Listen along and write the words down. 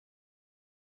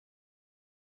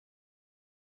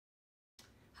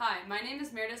Hi, my name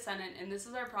is Meredith Sennett, and this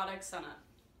is our product, Sunup.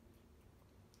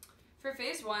 For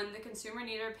phase one, the consumer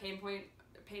need or pain point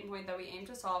that we aim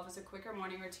to solve was a quicker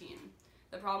morning routine.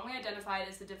 The problem we identified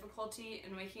is the difficulty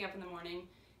in waking up in the morning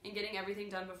and getting everything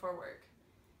done before work.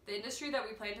 The industry that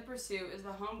we plan to pursue is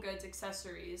the home goods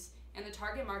accessories, and the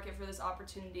target market for this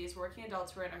opportunity is working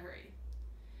adults who are in a hurry.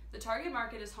 The target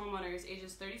market is homeowners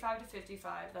ages 35 to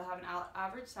 55 that have an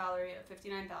average salary of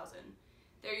 $59,000.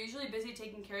 They're usually busy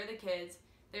taking care of the kids,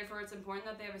 therefore it's important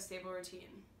that they have a stable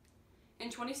routine. In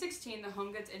 2016, the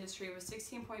home goods industry was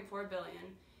 $16.4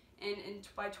 billion, and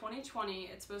by 2020,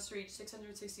 it's supposed to reach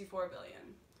 $664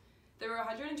 billion. There were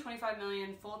 125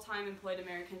 million full-time employed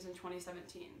Americans in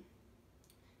 2017.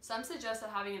 Some suggest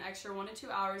that having an extra 1 to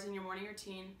 2 hours in your morning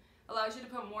routine allows you to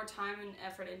put more time and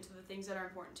effort into the things that are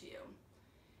important to you.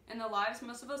 In the lives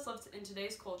most of us live in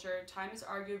today's culture, time is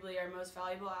arguably our most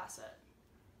valuable asset.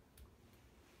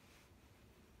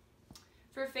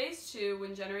 For phase two,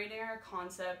 when generating our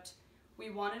concept, we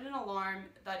wanted an alarm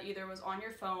that either was on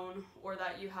your phone or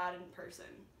that you had in person.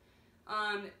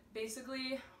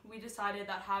 Basically, we decided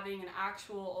that having an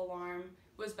actual alarm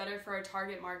was better for our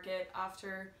target market.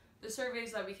 After the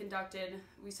surveys that we conducted,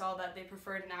 we saw that they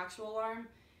preferred an actual alarm,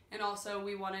 and also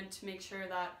we wanted to make sure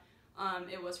that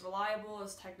it was reliable,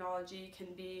 as technology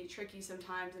can be tricky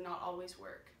sometimes and not always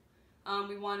work.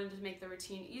 We wanted to make the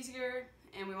routine easier,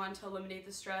 and we wanted to eliminate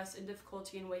the stress and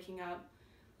difficulty in waking up.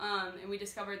 And we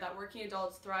discovered that working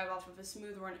adults thrive off of a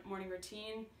smooth morning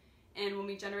routine. And when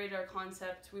we generated our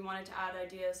concept, we wanted to add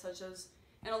ideas such as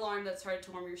an alarm that started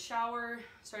to warm your shower,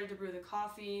 started to brew the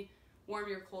coffee, warm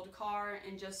your cold car,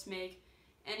 and just make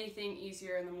anything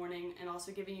easier in the morning, and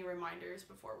also giving you reminders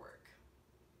before work.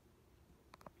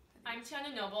 I'm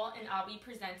Tiana Noble, and I'll be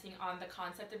presenting on the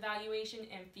concept evaluation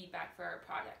and feedback for our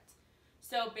product.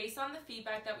 So based on the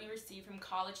feedback that we received from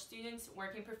college students,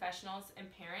 working professionals,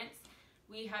 and parents,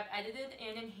 we have edited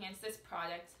and enhanced this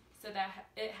product so that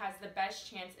it has the best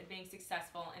chance of being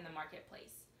successful in the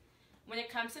marketplace. When it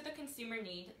comes to the consumer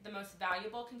need, the most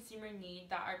valuable consumer need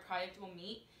that our product will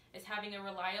meet is having a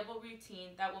reliable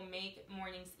routine that will make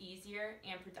mornings easier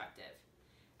and productive.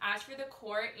 As for the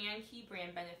core and key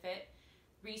brand benefit,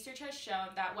 research has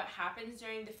shown that what happens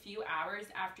during the few hours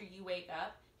after you wake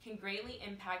up can greatly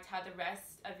impact how the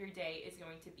rest of your day is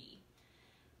going to be.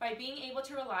 By being able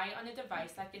to rely on a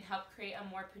device that can help create a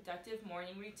more productive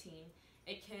morning routine,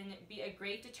 it can be a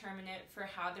great determinant for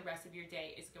how the rest of your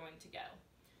day is going to go.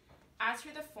 As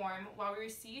for the form, while we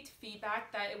received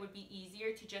feedback that it would be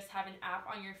easier to just have an app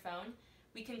on your phone,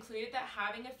 we concluded that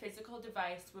having a physical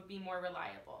device would be more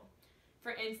reliable.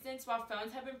 For instance, while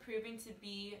phones have been proven to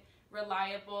be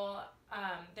reliable,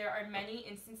 there are many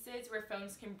instances where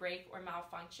phones can break or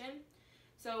malfunction.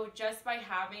 So just by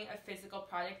having a physical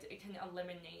product, it can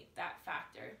eliminate that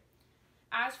factor.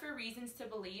 As for reasons to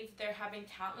believe, there have been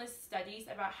countless studies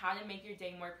about how to make your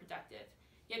day more productive,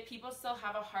 yet people still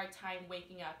have a hard time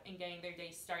waking up and getting their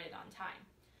day started on time.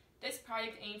 This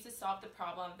product aims to solve the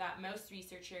problem that most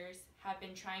researchers have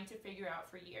been trying to figure out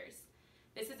for years.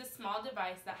 This is a small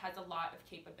device that has a lot of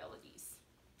capabilities.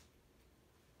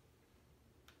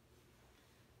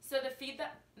 So the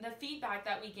feedback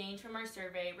that we gained from our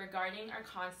survey regarding our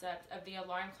concept of the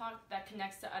alarm clock that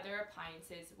connects to other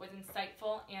appliances was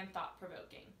insightful and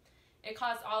thought-provoking. It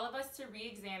caused all of us to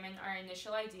re-examine our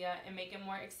initial idea and make it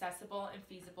more accessible and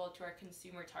feasible to our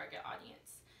consumer target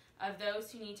audience, of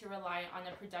those who need to rely on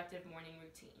a productive morning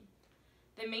routine.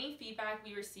 The main feedback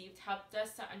we received helped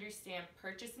us to understand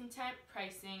purchase intent,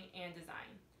 pricing, and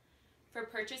design. For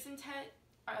purchase intent,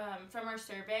 from our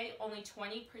survey, only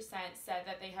 20% said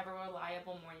that they have a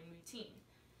reliable morning routine.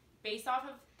 Based off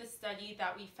of the study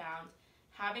that we found,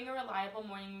 having a reliable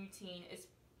morning routine is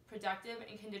productive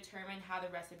and can determine how the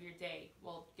rest of your day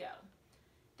will go.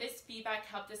 This feedback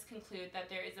helped us conclude that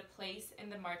there is a place in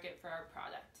the market for our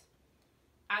product.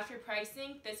 As for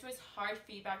pricing, this was hard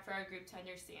feedback for our group to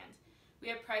understand. We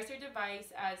have priced our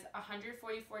device as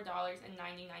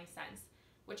 $144.99,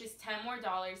 which is $10 more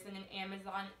than an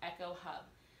Amazon Echo Hub,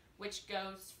 which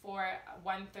goes for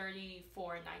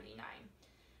 $134.99.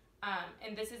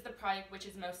 And this is the product which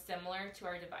is most similar to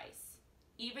our device.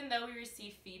 Even though we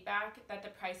received feedback that the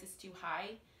price is too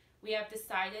high, we have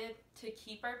decided to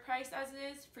keep our price as it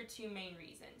is for two main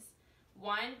reasons.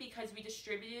 One, because we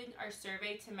distributed our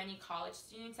survey to many college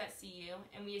students at CU,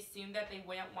 and we assumed that they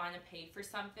wouldn't want to pay for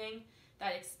something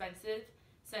that expensive,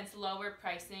 since lower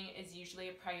pricing is usually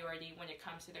a priority when it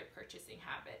comes to their purchasing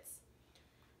habits.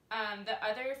 The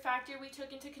other factor we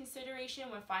took into consideration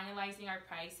when finalizing our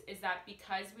price is that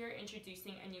because we are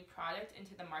introducing a new product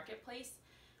into the marketplace,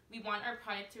 we want our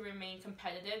product to remain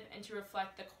competitive and to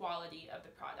reflect the quality of the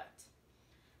product.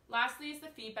 Lastly is the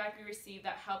feedback we received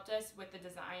that helped us with the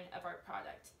design of our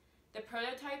product. The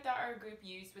prototype that our group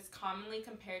used was commonly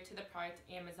compared to the product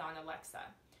Amazon Alexa.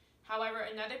 However,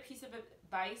 another piece of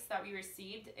advice that we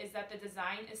received is that the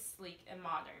design is sleek and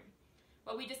modern.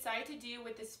 What we decided to do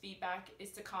with this feedback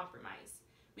is to compromise.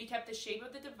 We kept the shape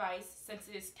of the device since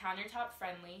it is countertop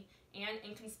friendly and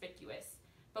inconspicuous,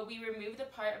 but we removed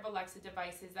the part of Alexa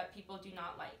devices that people do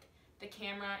not like, the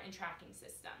camera and tracking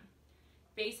system.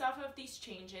 Based off of these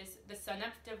changes, the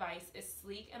SunUp device is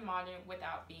sleek and modern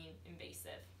without being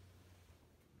invasive.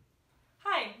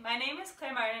 Hi, my name is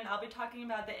Claire Martin and I'll be talking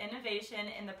about the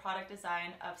innovation in the product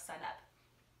design of SunUp.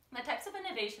 The types of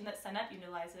innovation that SunUp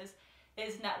utilizes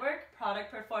is network,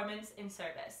 product performance, and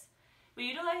service. We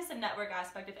utilize the network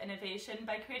aspect of innovation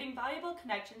by creating valuable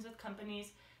connections with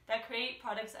companies that create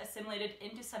products assimilated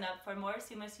into SunUp for a more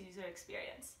seamless user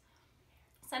experience.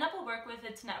 SunUp will work with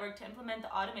its network to implement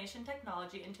the automation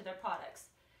technology into their products.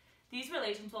 These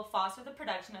relations will foster the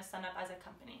production of SunUp as a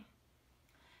company.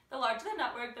 The larger the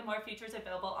network, the more features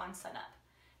available on SunUp.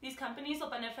 These companies will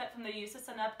benefit from the use of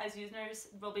SunUp as users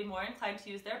will be more inclined to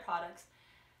use their products,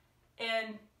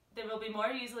 and they will be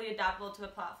more easily adaptable to the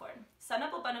platform.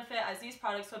 SunUp will benefit as these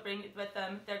products will bring with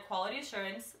them their quality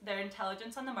assurance, their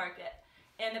intelligence on the market,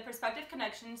 and the prospective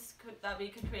connections that we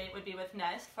could create would be with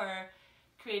Nest for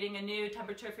creating a new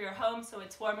temperature for your home so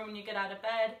it's warmer when you get out of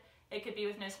bed. It could be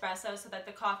with Nespresso so that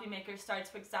the coffee maker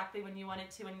starts exactly when you want it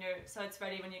to so it's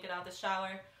ready when you get out of the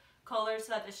shower. Kohler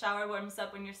so that the shower warms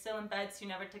up when you're still in bed so you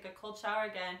never take a cold shower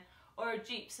again. Or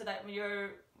Jeep so that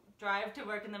your drive to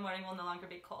work in the morning will no longer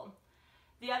be cold.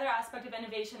 The other aspect of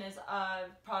innovation is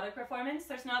product performance.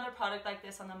 There's no other product like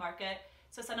this on the market,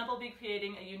 so SunUp will be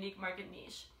creating a unique market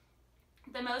niche.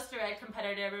 The most direct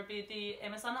competitor would be the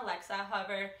Amazon Alexa.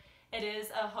 However, it is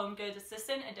a home goods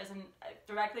assistant. It doesn't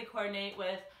directly coordinate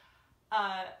with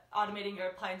automating your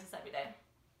appliances every day.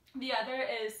 The other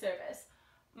is service.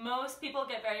 Most people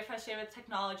get very frustrated with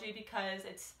technology because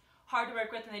it's hard to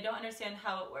work with and they don't understand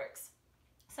how it works.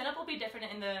 SunUp will be different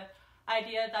in the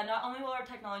idea that not only will our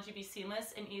technology be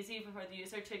seamless and easy for the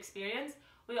user to experience,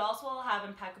 we also will have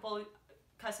impeccable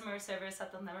customer service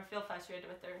that they'll never feel frustrated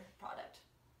with their product.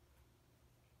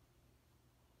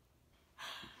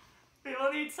 We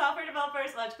will need software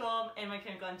developers, electrical, and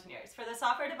mechanical engineers. For the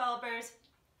software developers,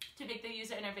 to make the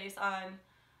user interface on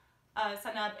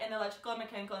SunUp, and the electrical and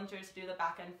mechanical engineers to do the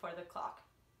backend for the clock.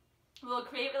 We will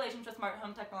create relations with smart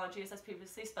home technologies as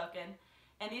previously spoken,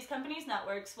 and these companies'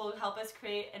 networks will help us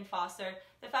create and foster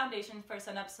the foundation for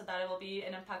SunUp so that it will be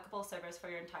an impeccable service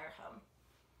for your entire home.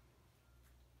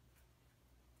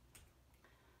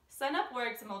 SunUp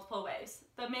works in multiple ways.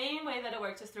 The main way that it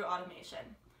works is through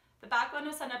automation. The backbone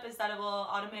of SunUp is that it will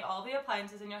automate all the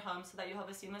appliances in your home so that you have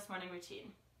a seamless morning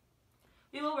routine.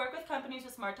 We will work with companies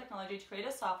with smart technology to create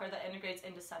a software that integrates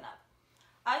into SunUp.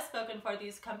 As spoken for,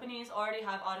 these companies already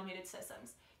have automated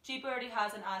systems. Jeep already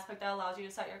has an aspect that allows you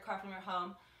to start your car from your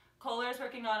home. Kohler is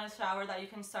working on a shower that you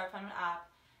can start from an app.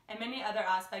 And many other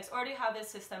aspects already have this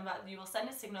system that you will send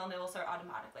a signal and they will start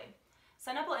automatically.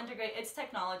 SunUp will integrate its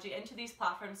technology into these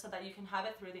platforms so that you can have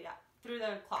it through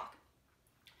the clock.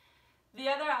 The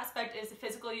other aspect is the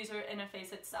physical user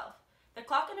interface itself. The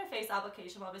clock interface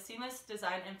application will have a seamless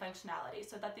design and functionality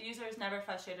so that the user is never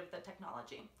frustrated with the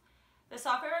technology. The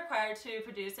software required to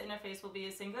produce the interface will be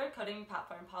a singular coding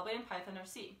platform, probably in Python or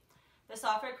C. The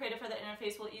software created for the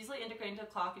interface will easily integrate into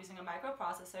the clock using a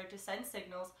microprocessor to send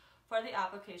signals for the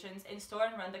applications and store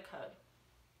and run the code.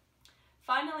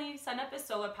 Finally, SunUp is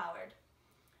solar powered.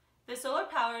 The solar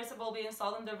powers will be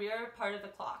installed in the rear part of the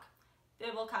clock.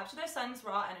 It will capture the sun's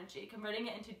raw energy, converting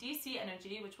it into DC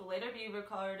energy, which will later be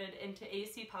recorded into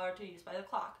AC power to use by the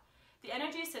clock. The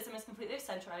energy system is completely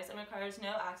centralized and requires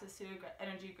no access to an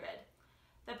energy grid.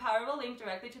 The power will link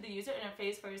directly to the user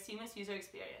interface for a seamless user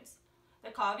experience.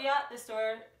 The caveat, the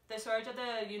storage of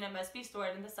the unit must be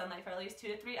stored in the sunlight for at least 2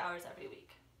 to 3 hours every week.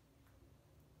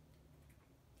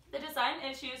 The design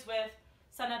issues with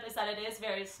SunUp is that it is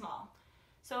very small.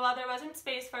 So while there wasn't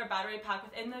space for a battery pack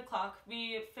within the clock,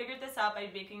 we figured this out by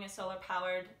making a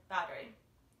solar-powered battery.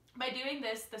 By doing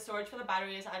this, the storage for the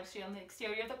battery is actually on the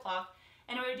exterior of the clock,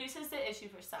 and it reduces the issue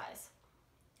for size.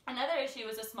 Another issue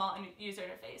was a small user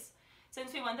interface.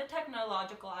 Since we want the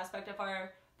technological aspect of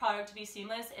our product to be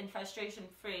seamless and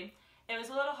frustration-free, it was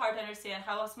a little hard to understand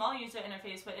how a small user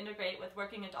interface would integrate with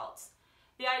working adults.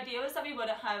 The idea was that we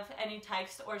wouldn't have any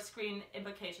text or screen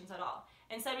implications at all.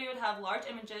 Instead, we would have large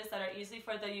images that are easy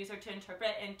for the user to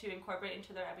interpret and to incorporate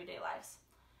into their everyday lives.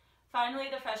 Finally,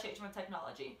 the frustration with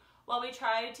technology. While we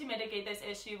tried to mitigate this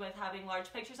issue with having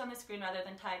large pictures on the screen rather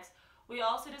than text, We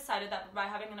also decided that by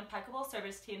having an impeccable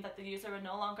service team that the user would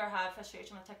no longer have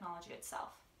frustration with technology itself.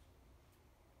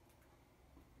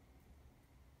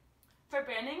 For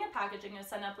branding and packaging of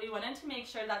SunUp, we wanted to make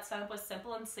sure that SunUp was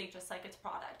simple and sleek, just like its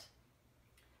product.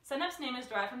 SunUp's name is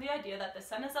derived from the idea that the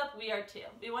sun is up, we are too.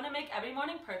 We want to make every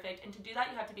morning perfect, and to do that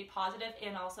you have to be positive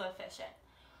and also efficient.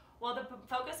 While the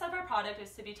focus of our product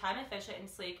is to be time efficient and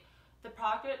sleek, the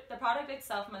product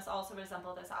itself must also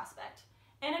resemble this aspect.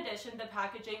 In addition, the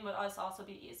packaging must also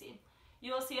be easy.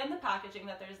 You will see in the packaging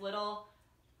that there's little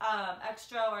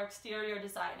extra or exterior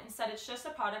design. Instead, it's just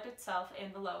the product itself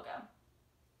and the logo.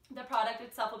 The product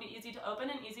itself will be easy to open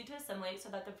and easy to assimilate so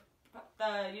that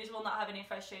the user will not have any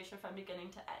frustration from beginning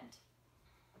to end.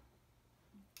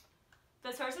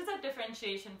 The sources of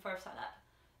differentiation for SunUp.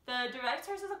 The direct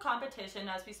sources of competition,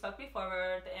 as we spoke before,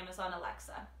 were the Amazon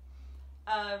Alexa.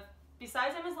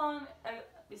 Besides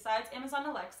Amazon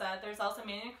Alexa, there's also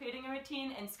manually creating a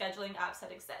routine and scheduling apps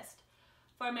that exist.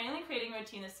 For manually creating a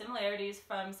routine, the similarities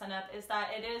from SunUp is that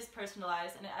it is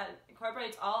personalized and it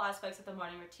incorporates all aspects of the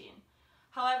morning routine.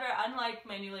 However, unlike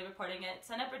manually reporting it,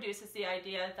 SunUp reduces the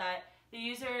idea that the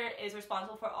user is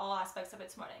responsible for all aspects of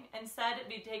its morning. Instead,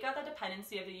 we take out the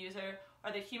dependency of the user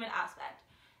or the human aspect.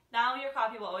 Now your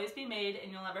coffee will always be made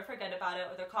and you'll never forget about it,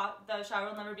 or the shower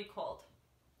will never be cold.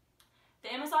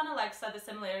 The Amazon Alexa, the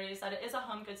similarity is that it is a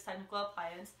home goods technical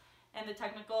appliance and the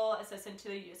technical assistant to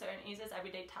the user and eases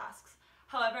everyday tasks.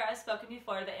 However, as spoken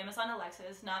before, the Amazon Alexa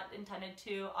is not intended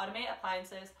to automate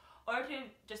appliances or to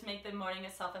just make the morning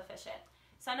itself efficient.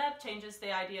 SunUp changes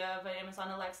the idea of an Amazon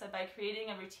Alexa by creating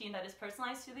a routine that is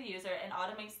personalized to the user and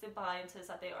automates the appliances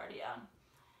that they already own.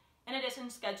 In addition,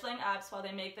 scheduling apps, while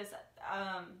they make this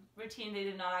routine, they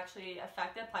do not actually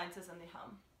affect the appliances in the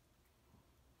home.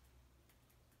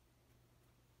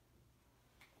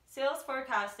 Sales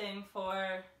forecasting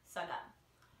for SunUp.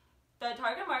 The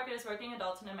target market is working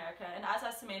adults in America, and as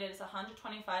estimated is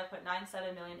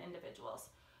 125.97 million individuals.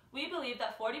 We believe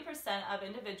that 40% of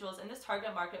individuals in this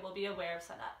target market will be aware of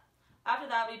SunUp. After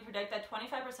that, we predict that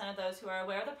 25% of those who are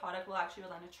aware of the product will actually be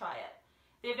willing to try it.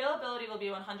 The availability will be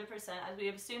 100%, as we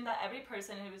assume that every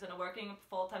person who is a working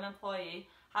full-time employee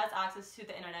has access to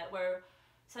the internet, where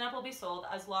SunUp will be sold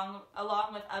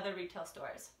along with other retail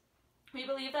stores. We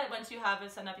believe that once you have a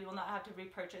SunUp, you will not have to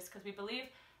repurchase, because we believe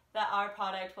that our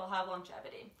product will have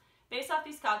longevity. Based off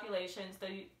these calculations,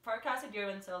 the forecasted year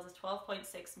one sales is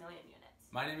 12.6 million units.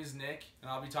 My name is Nick,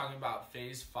 and I'll be talking about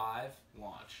Phase 5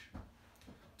 launch.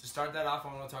 To start that off,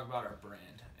 I want to talk about our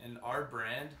brand. And our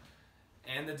brand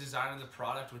and the design of the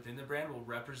product within the brand will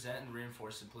represent and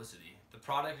reinforce simplicity. The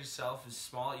product itself is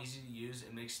small, easy to use,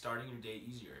 and makes starting your day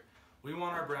easier. We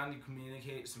want our brand to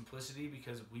communicate simplicity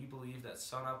because we believe that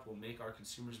SunUp will make our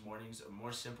consumers' mornings a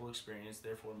more simple experience,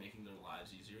 therefore making their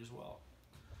lives easier as well.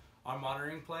 Our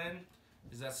monitoring plan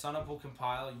is that SunUp will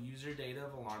compile user data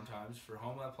of alarm times for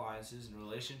home appliances in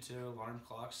relation to alarm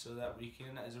clocks so that we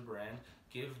can, as a brand,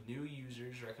 give new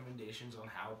users recommendations on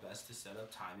how best to set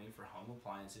up timing for home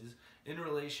appliances in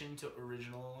relation to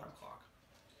original alarm clock.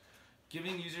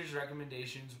 Giving users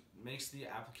recommendations makes the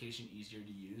application easier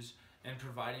to use and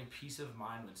providing peace of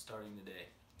mind when starting the day.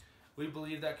 We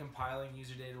believe that compiling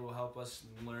user data will help us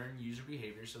learn user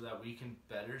behavior so that we can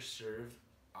better serve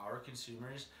our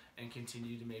consumers and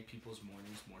continue to make people's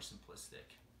mornings more simplistic.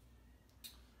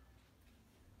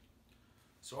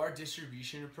 So our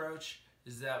distribution approach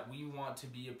is that we want to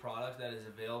be a product that is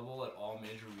available at all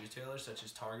major retailers such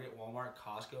as Target, Walmart,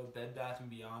 Costco, Bed Bath &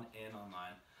 Beyond, and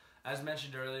online. As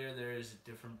mentioned earlier, there are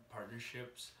different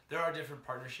partnerships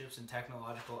and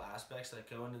technological aspects that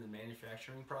go into the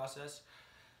manufacturing process.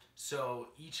 So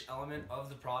each element of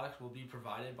the product will be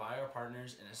provided by our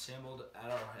partners and assembled at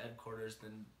our headquarters,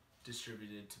 then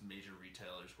distributed to major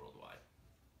retailers worldwide.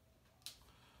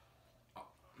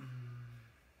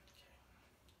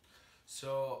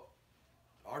 So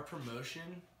our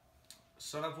promotion,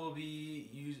 SunUp will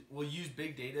use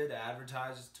big data to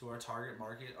advertise to our target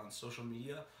market on social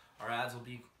media. Our ads will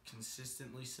be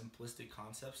consistently simplistic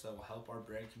concepts that will help our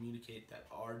brand communicate that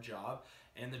our job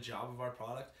and the job of our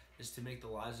product is to make the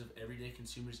lives of everyday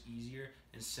consumers easier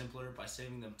and simpler by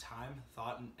saving them time,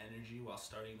 thought, and energy while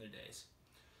starting their days.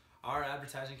 Our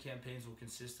advertising campaigns will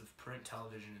consist of print,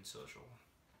 television, and social.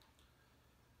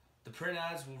 The print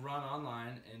ads will run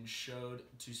online and showed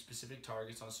to specific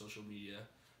targets on social media,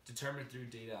 determined through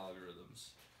data algorithms.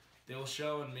 They will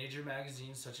show in major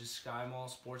magazines such as Sky Mall,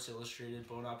 Sports Illustrated,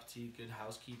 Bon Appetit, Good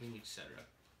Housekeeping, etc.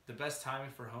 The best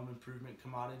timing for home improvement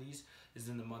commodities is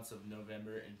in the months of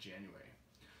November and January.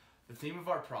 The theme of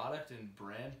our product and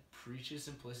brand preaches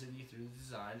simplicity through the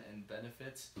design and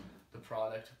benefits the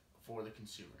product for the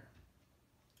consumer.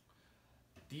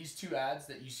 These two ads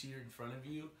that you see in front of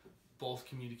you both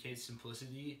communicate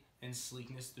simplicity and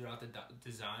sleekness throughout the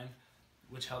design,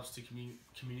 which helps to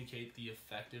communicate the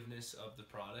effectiveness of the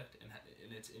product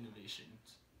and its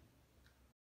innovations